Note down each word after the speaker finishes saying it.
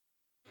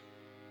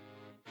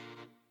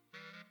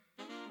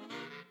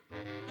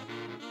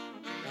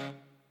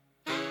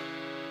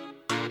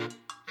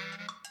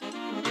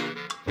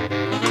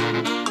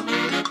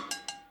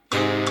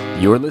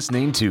You're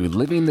listening to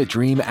Living the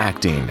Dream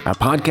Acting, a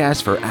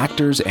podcast for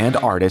actors and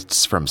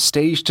artists from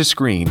stage to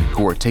screen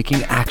who are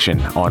taking action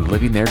on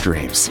living their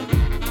dreams.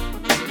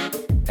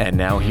 And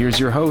now here's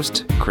your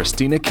host,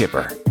 Christina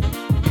Kipper.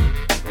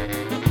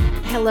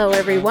 Hello,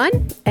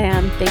 everyone,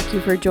 and thank you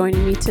for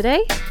joining me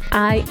today.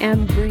 I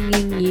am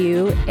bringing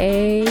you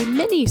a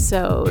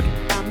mini-sode,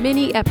 a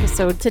mini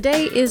episode.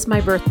 Today is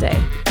my birthday,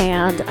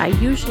 and I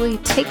usually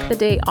take the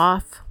day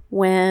off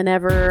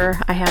whenever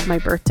I have my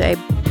birthday,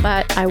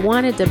 but I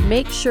wanted to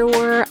make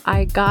sure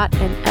I got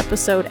an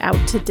episode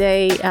out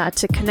today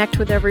to connect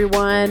with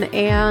everyone,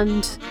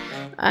 and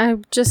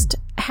I'm just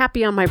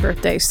happy on my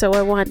birthday, so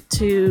I want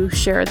to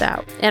share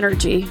that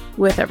energy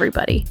with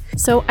everybody.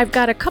 So I've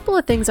got a couple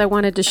of things I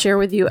wanted to share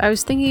with you. I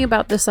was thinking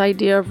about this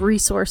idea of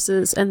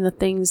resources and the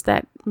things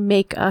that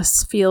make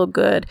us feel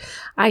good.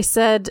 I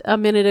said a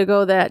minute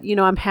ago that,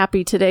 I'm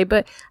happy today,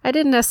 but I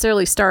didn't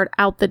necessarily start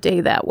out the day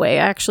that way.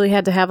 I actually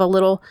had to have a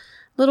little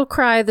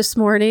cry this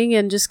morning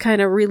and just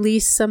kind of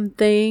release some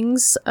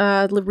things,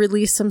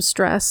 release some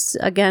stress,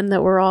 again,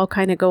 that we're all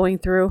kind of going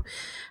through.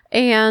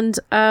 And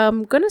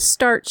I'm going to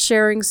start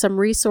sharing some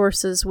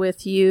resources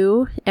with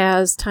you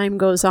as time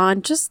goes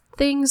on, just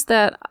things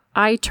that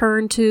I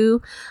turn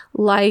to,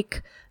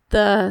 like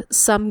the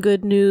Some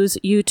Good News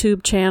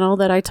YouTube channel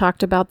that I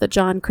talked about that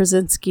John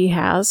Krasinski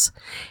has.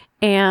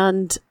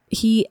 And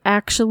he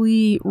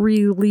actually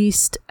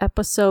released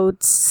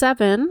episode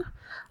 7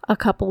 a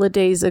couple of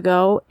days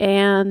ago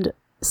and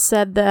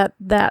said that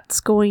that's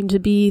going to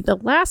be the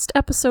last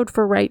episode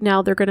for right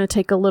now. They're going to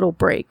take a little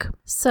break.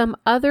 Some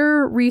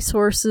other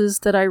resources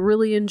that I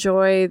really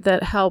enjoy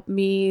that help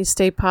me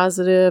stay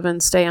positive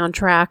and stay on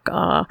track.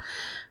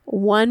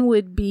 One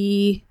would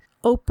be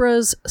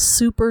Oprah's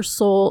Super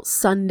Soul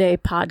Sunday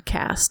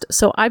podcast.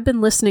 So I've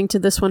been listening to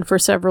this one for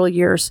several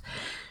years.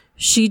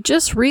 She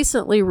just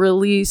recently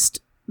released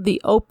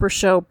the Oprah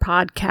Show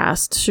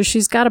podcast. So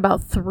she's got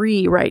about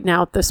 3 right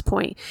now at this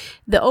point.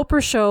 The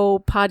Oprah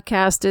Show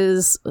podcast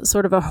is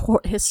sort of a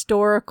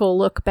historical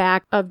look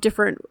back of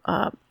different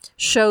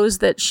shows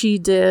that she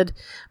did.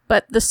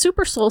 But the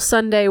Super Soul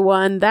Sunday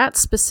one, that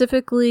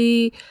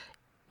specifically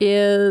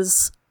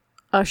is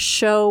a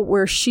show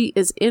where she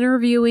is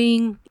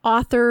interviewing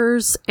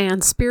authors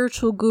and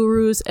spiritual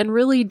gurus and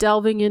really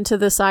delving into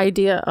this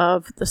idea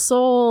of the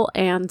soul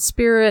and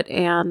spirit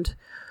and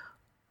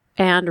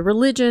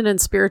religion and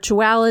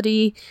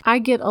spirituality. I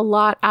get a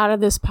lot out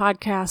of this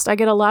podcast. I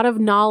get a lot of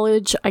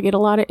knowledge. I get a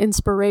lot of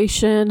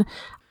inspiration.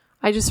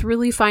 I just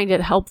really find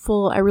it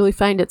helpful. I really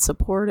find it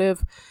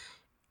supportive.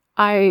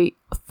 I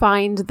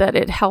find that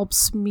it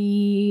helps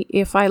me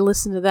if I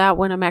listen to that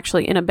when I'm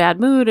actually in a bad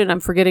mood and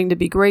I'm forgetting to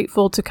be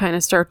grateful, to kind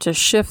of start to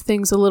shift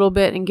things a little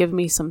bit and give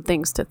me some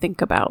things to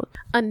think about.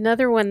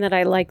 Another one that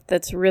I like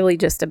that's really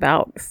just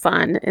about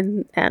fun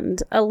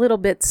and a little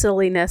bit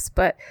silliness,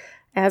 but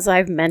as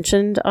I've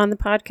mentioned on the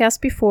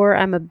podcast before,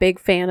 I'm a big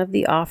fan of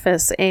The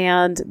Office,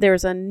 and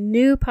there's a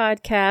new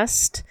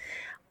podcast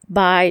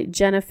by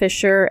Jenna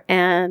Fischer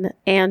and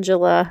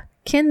Angela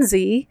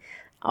Kinsey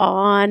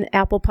on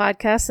Apple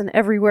Podcasts and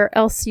everywhere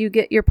else you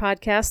get your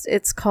podcast.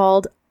 It's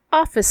called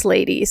Office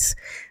Ladies.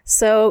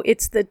 So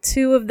it's the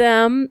 2 of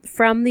them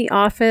from The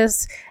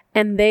Office,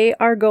 and they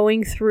are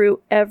going through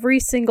every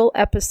single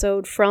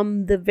episode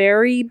from the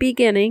very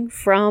beginning,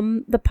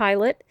 from the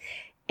pilot.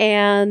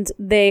 And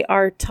they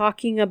are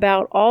talking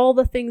about all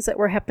the things that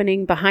were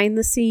happening behind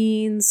the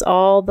scenes,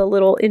 all the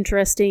little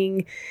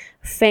interesting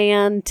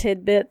fan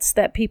tidbits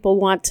that people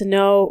want to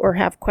know or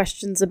have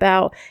questions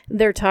about.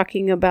 They're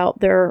talking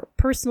about their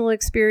personal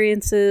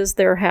experiences.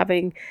 They're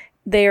having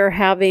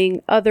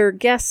other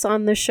guests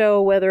on the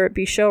show, whether it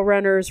be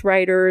showrunners,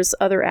 writers,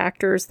 other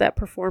actors that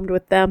performed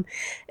with them.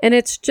 And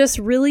it's just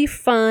really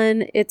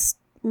fun. It's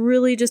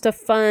really just a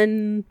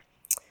fun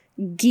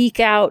geek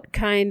out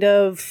kind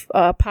of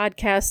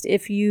podcast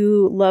if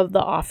you love The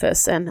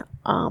Office. And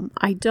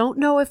I don't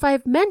know if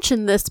I've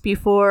mentioned this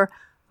before,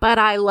 but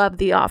I love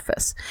The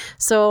Office.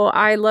 So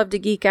I love to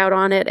geek out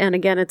on it. And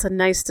again, it's a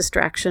nice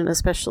distraction,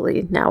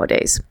 especially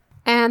nowadays.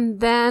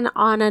 And then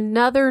on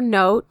another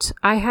note,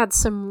 I had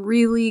some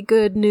really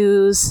good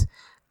news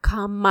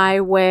come my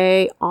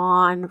way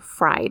on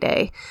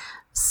Friday.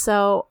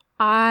 So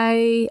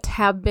I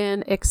have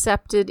been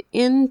accepted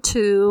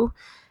into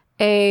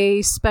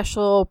a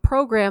special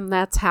program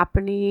that's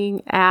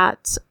happening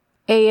at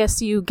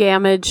ASU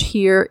Gamage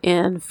here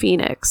in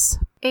Phoenix.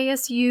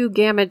 ASU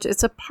Gamage,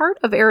 it's a part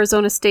of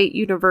Arizona State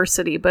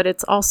University, but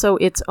it's also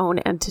its own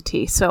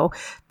entity. So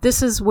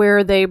this is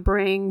where they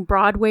bring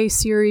Broadway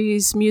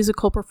series,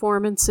 musical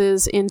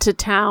performances into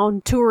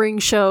town, touring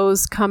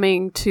shows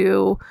coming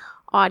to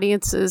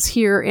audiences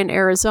here in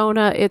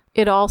Arizona.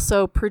 It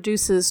also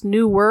produces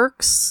new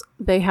works.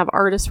 They have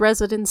artist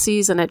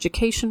residencies and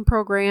education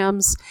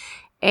programs.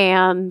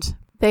 And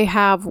they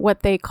have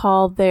what they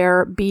call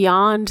their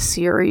Beyond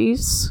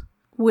series,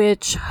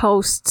 which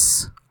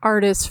hosts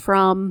artists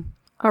from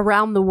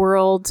around the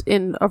world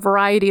in a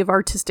variety of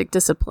artistic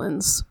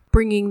disciplines,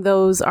 bringing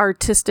those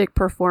artistic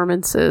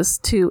performances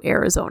to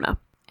Arizona.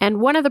 And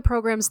one of the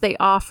programs they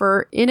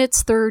offer in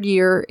its third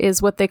year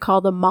is what they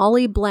call the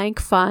Molly Blank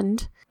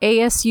Fund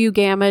ASU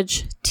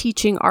Gamage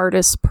Teaching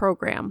Artists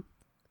Program.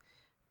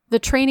 The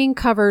training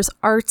covers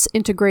arts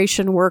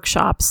integration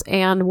workshops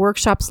and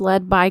workshops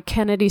led by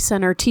Kennedy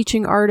Center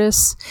teaching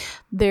artists.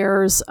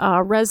 There's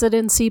a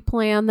residency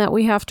plan that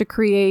we have to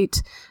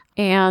create,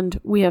 and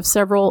we have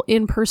several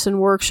in-person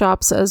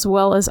workshops as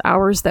well as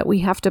hours that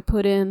we have to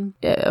put in,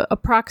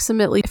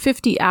 approximately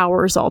 50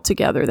 hours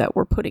altogether that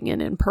we're putting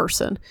in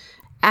person.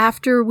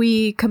 After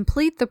we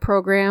complete the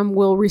program,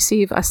 we'll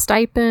receive a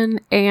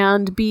stipend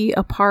and be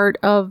a part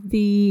of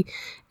the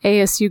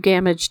ASU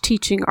Gamage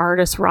teaching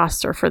artist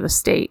roster for the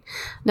state.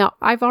 Now,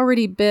 I've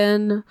already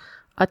been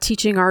a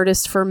teaching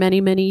artist for many,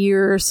 many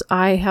years.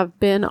 I have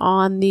been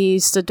on the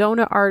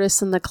Sedona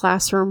Artists in the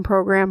Classroom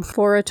program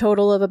for a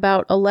total of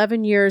about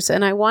 11 years,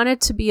 and I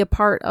wanted to be a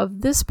part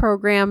of this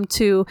program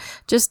to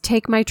just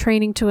take my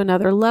training to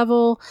another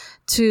level,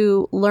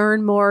 to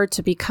learn more,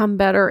 to become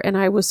better, and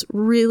I was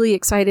really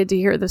excited to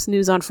hear this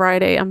news on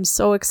Friday. I'm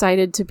so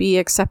excited to be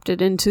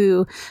accepted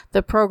into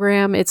the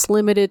program. It's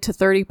limited to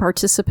 30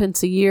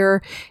 participants a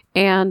year,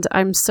 and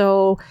I'm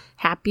so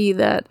happy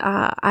that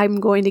I'm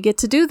going to get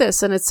to do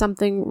this, and it's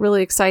something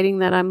really exciting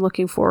that I'm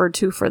looking forward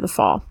to for the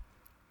fall.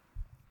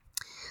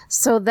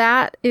 So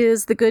that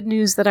is the good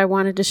news that I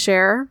wanted to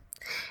share.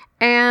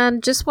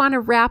 And just want to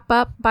wrap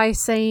up by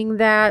saying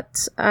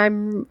that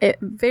I'm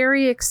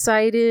very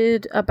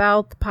excited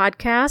about the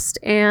podcast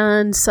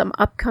and some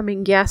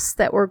upcoming guests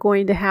that we're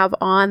going to have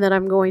on that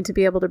I'm going to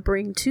be able to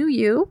bring to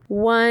you.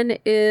 One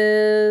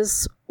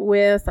is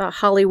with a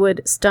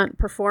Hollywood stunt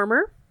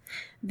performer.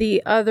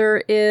 The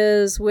other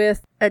is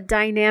with a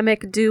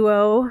dynamic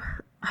duo,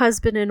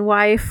 husband and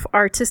wife,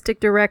 artistic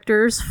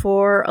directors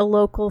for a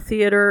local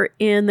theater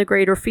in the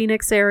greater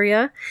Phoenix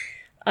area.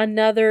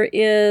 Another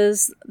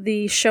is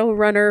the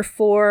showrunner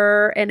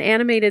for an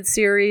animated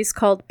series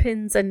called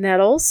Pins and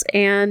Nettles,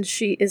 and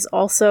she is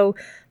also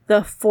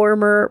the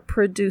former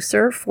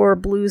producer for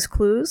Blue's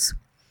Clues.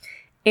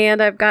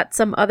 And I've got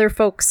some other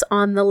folks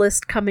on the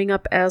list coming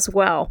up as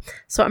well.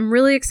 So I'm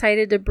really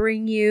excited to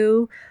bring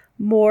you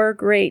more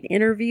great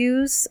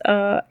interviews,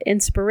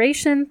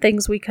 inspiration,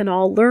 things we can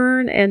all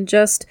learn, and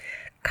just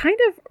kind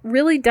of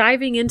really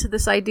diving into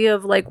this idea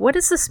of like, what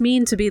does this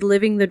mean to be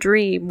living the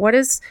dream?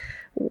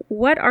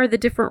 What are the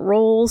different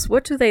roles?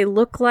 What do they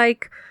look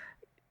like?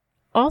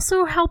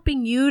 Also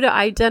helping you to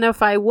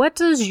identify, what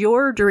does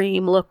your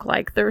dream look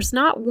like? There's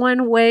not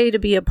one way to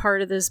be a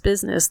part of this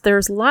business.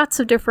 There's lots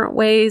of different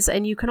ways,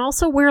 and you can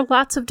also wear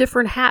lots of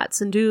different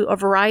hats and do a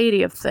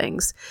variety of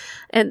things.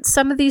 And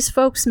some of these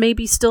folks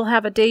maybe still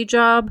have a day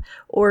job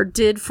or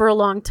did for a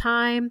long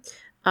time.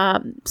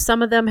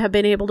 Some of them have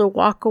been able to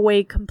walk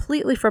away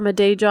completely from a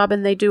day job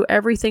and they do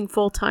everything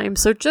full time.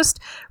 So just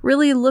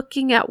really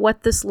looking at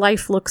what this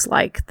life looks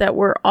like that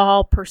we're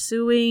all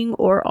pursuing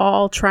or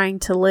all trying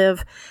to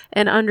live,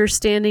 and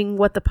understanding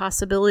what the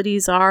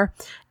possibilities are.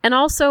 And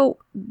also,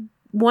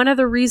 one of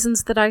the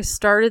reasons that I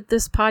started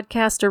this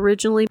podcast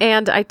originally,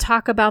 and I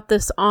talk about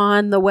this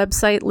on the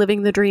website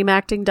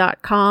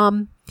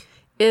livingthedreamacting.com,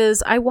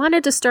 is I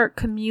wanted to start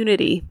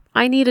community.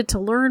 I needed to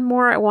learn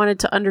more. I wanted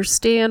to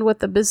understand what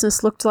the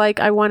business looked like.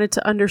 I wanted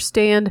to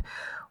understand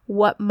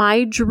what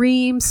my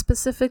dream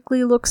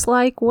specifically looks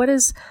like. What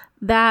does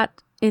that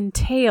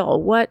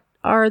entail? What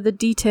are the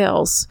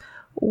details?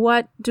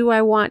 What do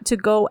I want to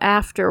go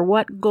after?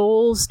 What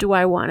goals do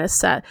I want to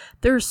set?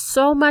 There's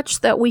so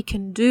much that we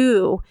can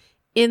do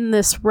in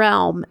this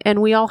realm,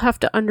 and we all have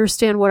to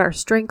understand what our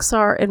strengths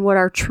are and what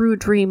our true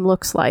dream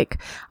looks like.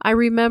 I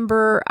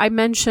remember I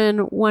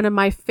mentioned one of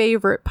my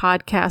favorite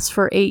podcasts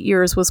for 8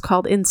 years was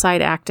called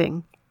Inside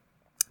Acting.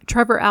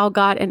 Trevor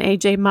Algatt and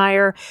AJ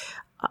Meyer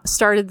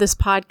started this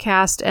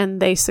podcast, and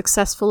they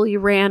successfully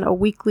ran a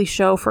weekly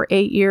show for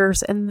 8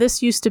 years. And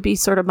this used to be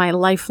sort of my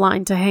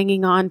lifeline to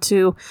hanging on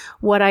to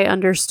what I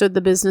understood the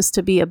business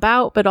to be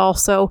about, but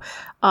also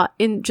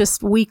in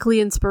just weekly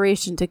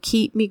inspiration to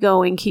keep me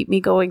going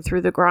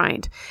through the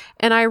grind.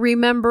 And I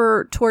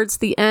remember towards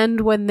the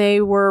end when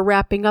they were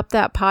wrapping up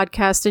that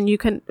podcast, and you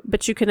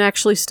can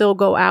actually still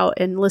go out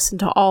and listen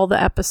to all the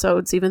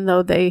episodes, even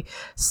though they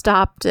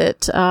stopped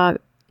it,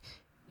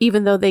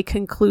 even though they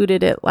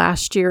concluded it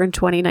last year in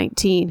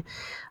 2019.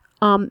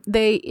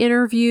 They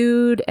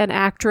interviewed an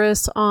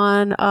actress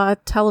on a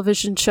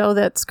television show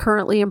that's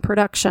currently in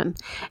production,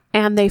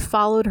 and they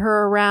followed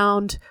her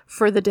around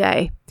for the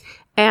day.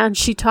 And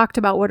she talked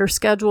about what her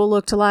schedule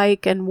looked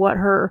like and what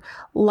her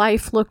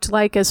life looked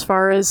like as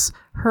far as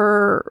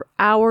her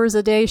hours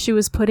a day she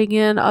was putting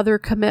in, other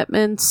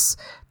commitments,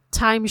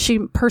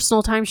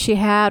 personal time she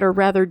had or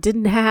rather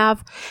didn't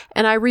have.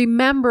 And I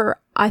remember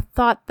I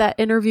thought that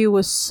interview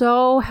was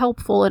so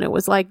helpful, and it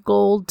was like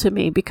gold to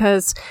me,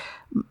 because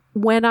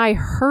when I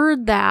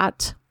heard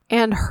that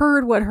and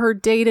heard what her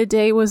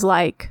day-to-day was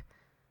like,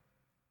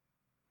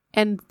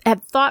 and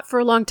had thought for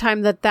a long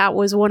time that that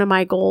was one of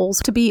my goals,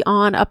 to be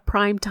on a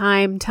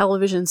primetime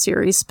television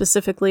series,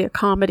 specifically a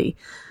comedy,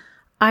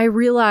 I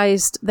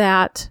realized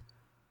that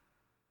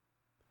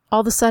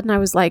all of a sudden I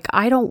was like,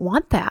 I don't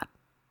want that.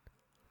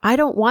 I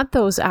don't want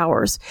those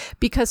hours,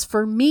 because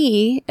for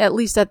me, at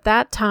least at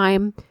that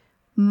time,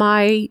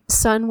 my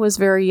son was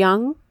very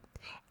young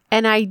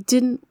and I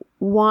didn't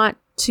want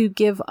to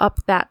give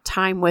up that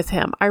time with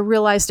him. I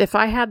realized if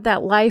I had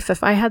that life,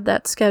 if I had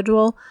that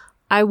schedule,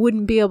 I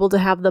wouldn't be able to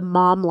have the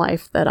mom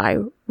life that I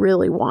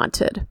really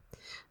wanted.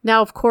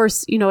 Now, of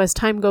course, as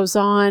time goes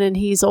on and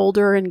he's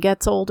older and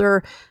gets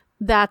older,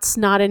 that's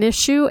not an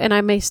issue and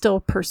I may still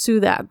pursue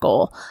that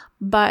goal.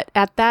 But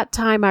at that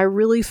time, I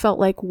really felt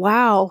like,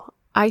 wow,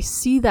 I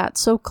see that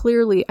so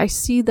clearly. I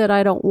see that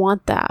I don't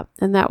want that.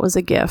 And that was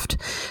a gift.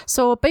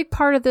 So a big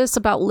part of this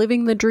about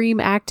living the dream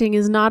acting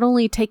is not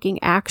only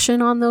taking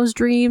action on those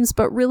dreams,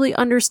 but really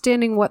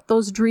understanding what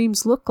those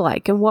dreams look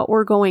like and what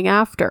we're going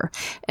after.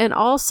 And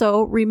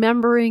also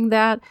remembering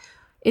that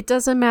it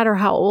doesn't matter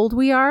how old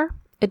we are.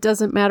 It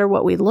doesn't matter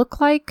what we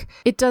look like.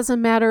 It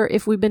doesn't matter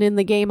if we've been in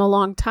the game a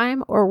long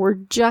time or we're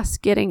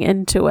just getting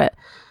into it.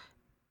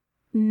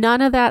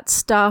 None of that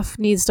stuff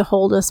needs to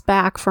hold us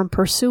back from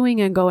pursuing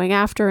and going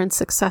after and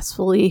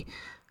successfully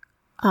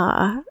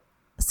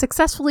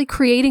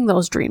creating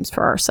those dreams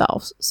for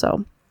ourselves.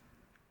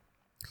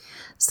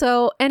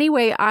 So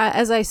anyway,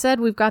 as I said,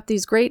 we've got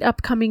these great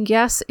upcoming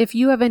guests. If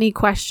you have any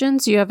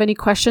questions,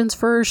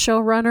 for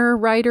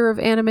showrunner, writer of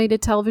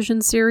animated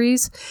television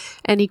series,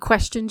 any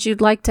questions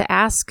you'd like to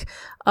ask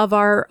of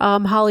our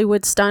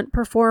Hollywood stunt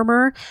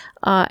performer,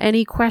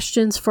 any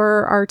questions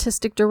for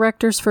artistic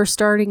directors for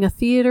starting a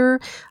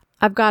theater,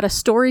 I've got a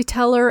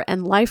storyteller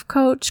and life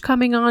coach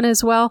coming on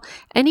as well.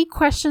 Any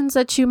questions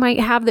that you might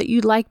have that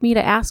you'd like me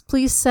to ask,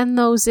 please send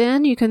those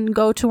in. You can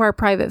go to our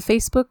private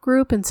Facebook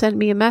group and send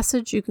me a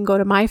message. You can go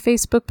to my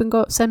Facebook and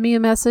send me a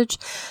message.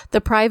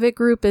 The private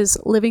group is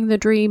Living the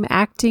Dream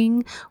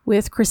Acting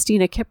with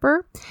Christina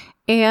Kipper.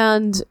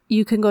 And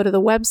you can go to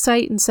the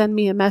website and send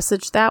me a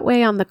message that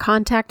way on the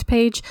contact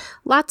page.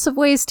 Lots of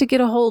ways to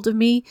get a hold of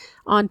me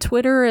on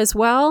Twitter as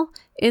well,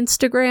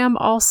 Instagram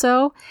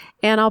also,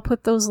 and I'll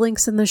put those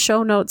links in the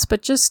show notes.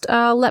 But just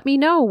let me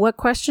know what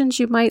questions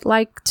you might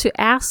like to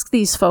ask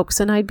these folks,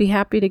 and I'd be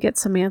happy to get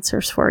some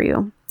answers for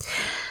you.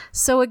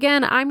 So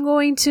again, I'm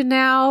going to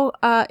now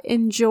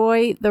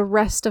enjoy the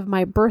rest of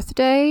my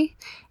birthday.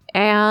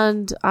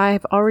 And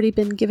I've already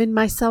been giving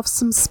myself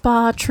some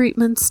spa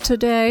treatments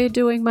today,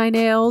 doing my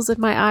nails and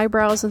my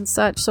eyebrows and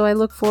such. So I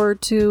look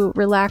forward to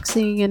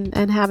relaxing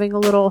and having a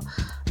little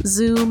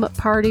Zoom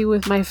party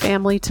with my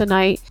family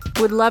tonight.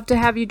 Would love to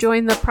have you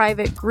join the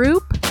private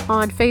group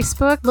on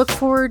Facebook. Look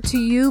forward to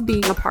you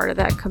being a part of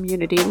that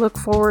community. Look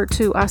forward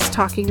to us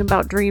talking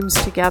about dreams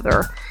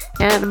together,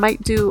 and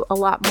might do a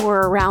lot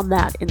more around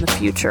that in the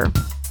future.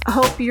 I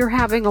hope you're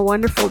having a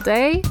wonderful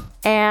day,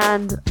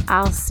 and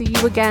I'll see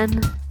you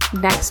again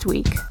next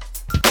week.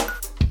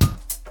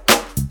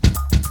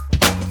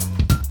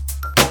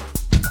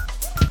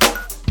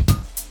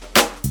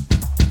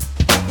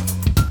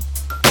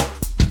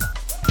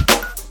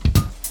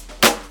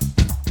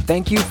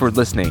 Thank you for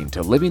listening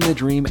to Living the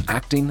Dream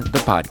Acting, the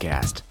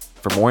podcast.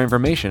 For more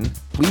information,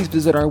 please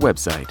visit our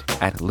website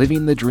at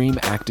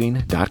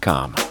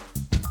livingthedreamacting.com.